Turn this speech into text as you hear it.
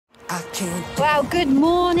Well, good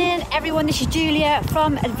morning everyone, this is Julia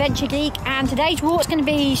from Adventure Geek, and today's walk is going to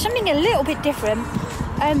be something a little bit different.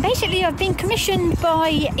 Basically I've been commissioned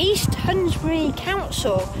by East Hunsbury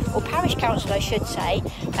Council, or Parish Council I should say,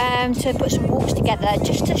 to put some walks together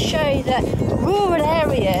just to show that rural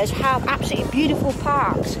areas have absolutely beautiful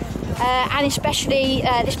parks, and especially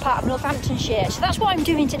this part of Northamptonshire. So that's what I'm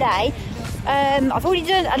doing today. I've already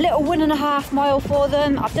done a little 1.5 mile for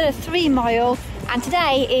them, I've done a 3 mile, and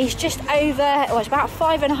today is just over, well, it's about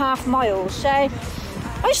 5.5 miles. So I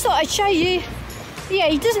just thought I'd show you, yeah,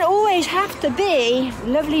 it doesn't always have to be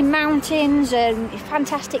lovely mountains and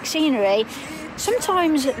fantastic scenery.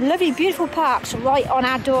 Sometimes lovely, beautiful parks are right on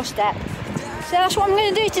our doorstep. So that's what I'm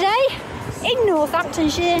going to do today in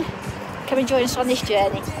Northamptonshire. Come and join us on this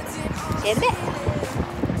journey. See you in a bit.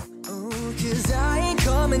 Cause I ain't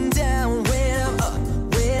coming down when I'm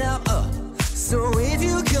up. So if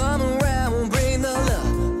you come around, bring the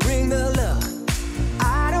love, bring the love.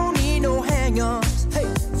 I don't need no hang-ons, hey,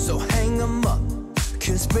 so hang them up.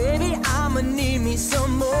 Cause baby, I'ma need me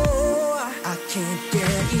some more. I can't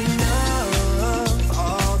get enough of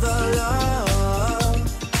all the love.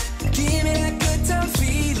 Give me that good time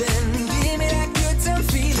feeling, give me that good time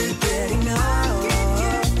feeling. Get enough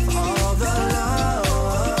of all the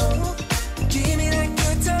love. Give me that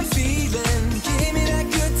good time feeling, give me that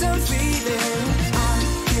good time feeling. I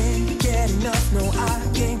can't get enough, no, I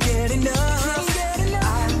can't get enough.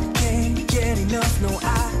 I can't get enough, no,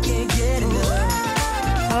 I can't get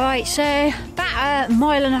enough. Alright, so about 1.5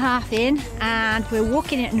 miles in, and we're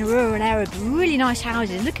walking in a rural area with really nice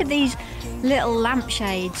houses. Look at these little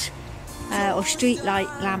lampshades, or street light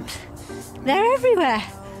lamps. They're everywhere.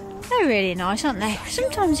 They're really nice, aren't they?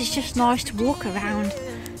 Sometimes it's just nice to walk around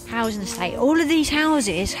housing estate. All of these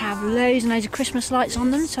houses have loads and loads of Christmas lights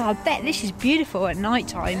on them, so I bet this is beautiful at night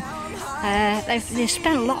time. They've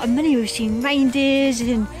spent a lot of money. We've seen reindeers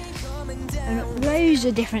and loads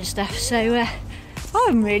of different stuff, so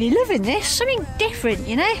I'm really loving this. Something different,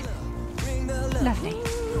 you know? Lovely.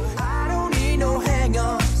 I don't need no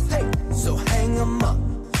hang-ons, hey, so hang them up.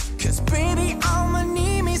 Cause baby, I'ma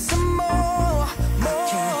need me some more. I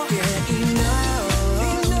can't get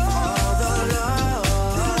enough of all the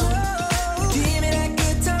love. Give me that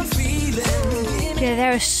good time feeling. Yeah,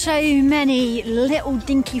 there are so many little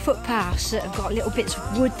dinky footpaths that have got little bits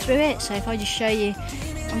of wood through it. So if I just show you,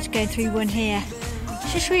 I'm just going through one here.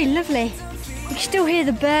 It's just really lovely. You can still hear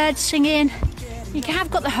the birds singing. You have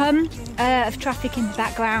got the hum of traffic in the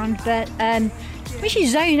background, but once you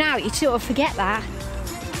zone out, you sort of forget that.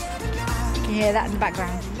 You can hear that in the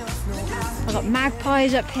background. I've got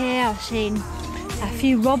magpies up here. I've seen a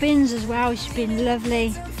few robins as well, which has been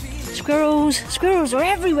lovely. Squirrels. Squirrels are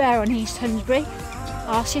everywhere on East Hunsbury.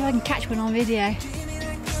 I'll see if I can catch one on video. I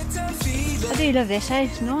do love this, eh?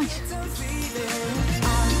 It's nice.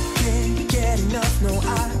 Enough, no,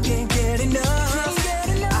 I can't get enough.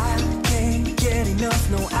 I can't get enough,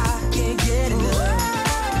 no, I can't get enough.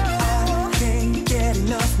 I can't get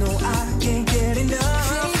enough, no, I can't get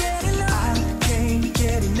enough. I can't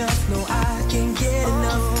get enough, no, I can't get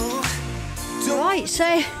enough. Right,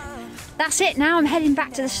 so that's it now. I'm heading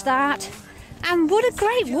back to the start. And what a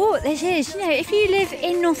great walk this is. You know, if you live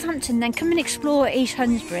in Northampton, then come and explore East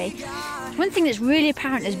Hunsbury. One thing that's really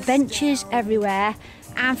apparent is benches everywhere.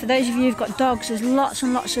 And for those of you who've got dogs, there's lots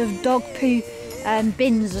and lots of dog poo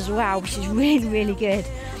bins as well, which is really, really good.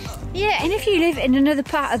 Yeah, and if you live in another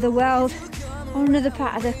part of the world or another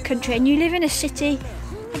part of the country and you live in a city,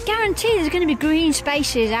 I guarantee there's going to be green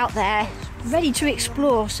spaces out there ready to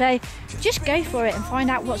explore. So just go for it and find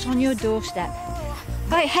out what's on your doorstep.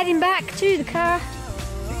 Right, heading back to the car.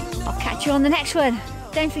 I'll catch you on the next one.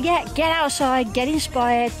 Don't forget, get outside, get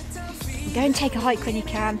inspired, and go and take a hike when you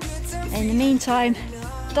can. In the meantime,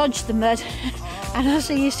 dodge the mud, and I'll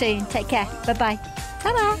see you soon. Take care. Bye bye.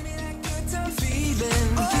 Ta-da.